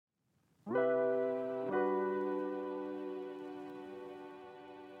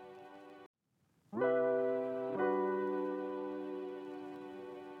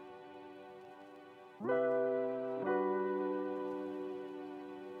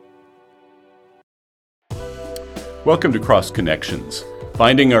Welcome to Cross Connections,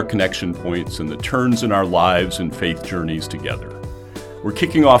 finding our connection points and the turns in our lives and faith journeys together. We're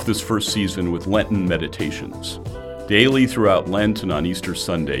kicking off this first season with Lenten meditations. Daily throughout Lent and on Easter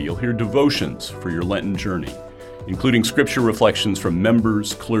Sunday, you'll hear devotions for your Lenten journey, including scripture reflections from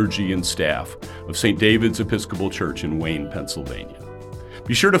members, clergy, and staff of St. David's Episcopal Church in Wayne, Pennsylvania.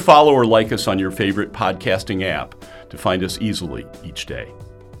 Be sure to follow or like us on your favorite podcasting app to find us easily each day.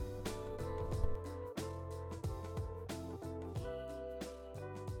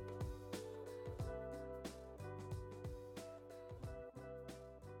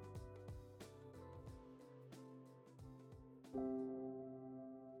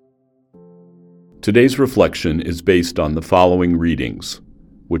 Today's reflection is based on the following readings,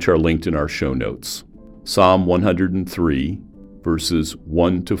 which are linked in our show notes. Psalm 103, verses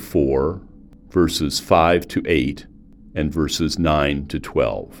 1 to 4, verses 5 to 8, and verses 9 to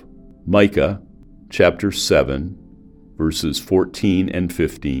 12. Micah, chapter 7, verses 14 and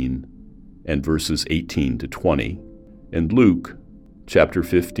 15, and verses 18 to 20, and Luke, chapter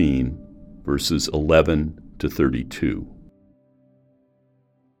 15, verses 11 to 32.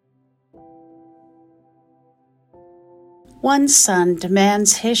 One son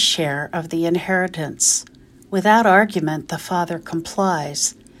demands his share of the inheritance. Without argument, the father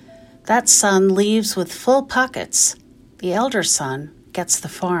complies. That son leaves with full pockets. The elder son gets the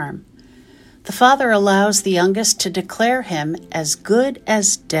farm. The father allows the youngest to declare him as good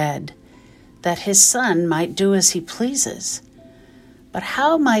as dead, that his son might do as he pleases. But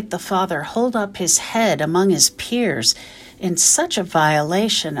how might the father hold up his head among his peers in such a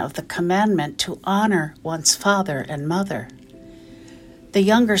violation of the commandment to honor one's father and mother? The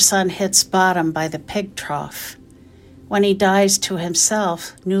younger son hits bottom by the pig trough. When he dies to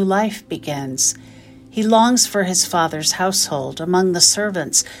himself, new life begins. He longs for his father's household among the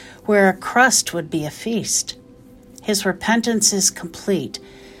servants, where a crust would be a feast. His repentance is complete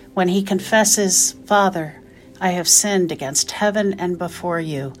when he confesses, "Father, I have sinned against heaven and before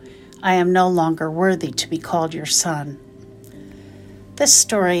you. I am no longer worthy to be called your son." This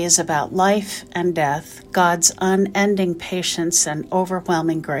story is about life and death, God's unending patience and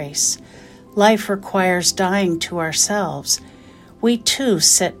overwhelming grace. Life requires dying to ourselves. We too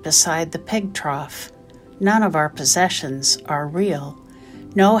sit beside the pig trough. None of our possessions are real.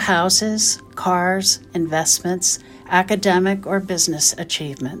 No houses, cars, investments, academic or business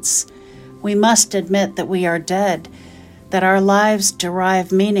achievements. We must admit that we are dead, that our lives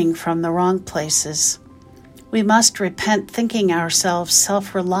derive meaning from the wrong places. We must repent thinking ourselves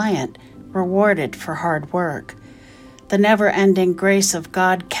self-reliant, rewarded for hard work. The never-ending grace of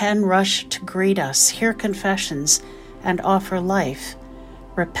God can rush to greet us, hear confessions, and offer life.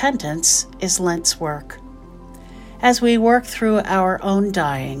 Repentance is Lent's work. As we work through our own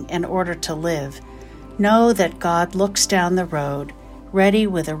dying in order to live, know that God looks down the road, ready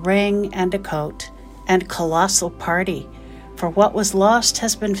with a ring and a coat, and colossal party, for what was lost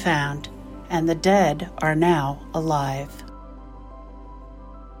has been found, and the dead are now alive.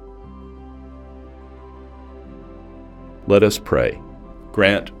 Let us pray.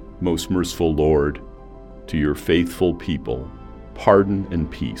 Grant, most merciful Lord, to your faithful people pardon and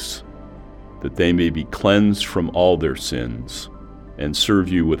peace, that they may be cleansed from all their sins and serve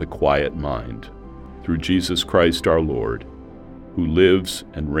you with a quiet mind. Through Jesus Christ our Lord, who lives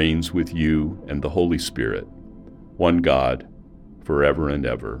and reigns with you and the Holy Spirit, one God, forever and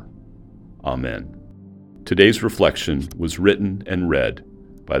ever. Amen. Today's reflection was written and read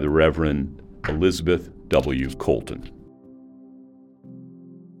by the Reverend Elizabeth W. Colton.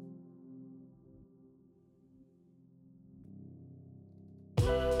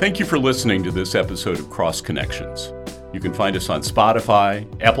 Thank you for listening to this episode of Cross Connections. You can find us on Spotify,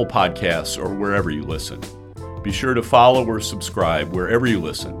 Apple Podcasts, or wherever you listen. Be sure to follow or subscribe wherever you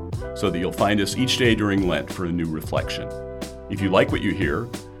listen so that you'll find us each day during Lent for a new reflection. If you like what you hear,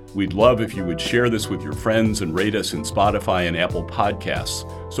 we'd love if you would share this with your friends and rate us in Spotify and Apple Podcasts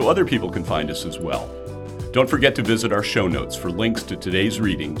so other people can find us as well. Don't forget to visit our show notes for links to today's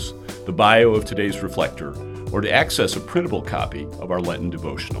readings, the bio of today's reflector, or to access a printable copy of our Lenten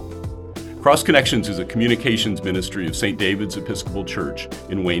devotional. Cross Connections is a communications ministry of St. David's Episcopal Church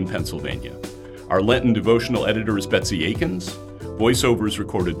in Wayne, Pennsylvania. Our Lenten devotional editor is Betsy Akins. Voiceovers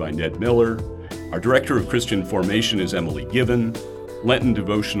recorded by Ned Miller. Our director of Christian formation is Emily Given. Lenten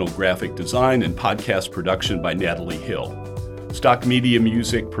devotional graphic design and podcast production by Natalie Hill. Stock media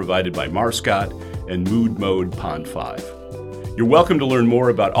music provided by Marscott and Mood Mode Pond 5. You're welcome to learn more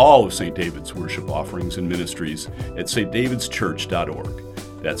about all of St. David's worship offerings and ministries at stdavidschurch.org.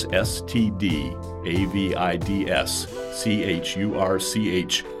 That's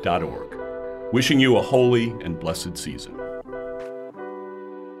stdavidschurch.org. Wishing you a holy and blessed season.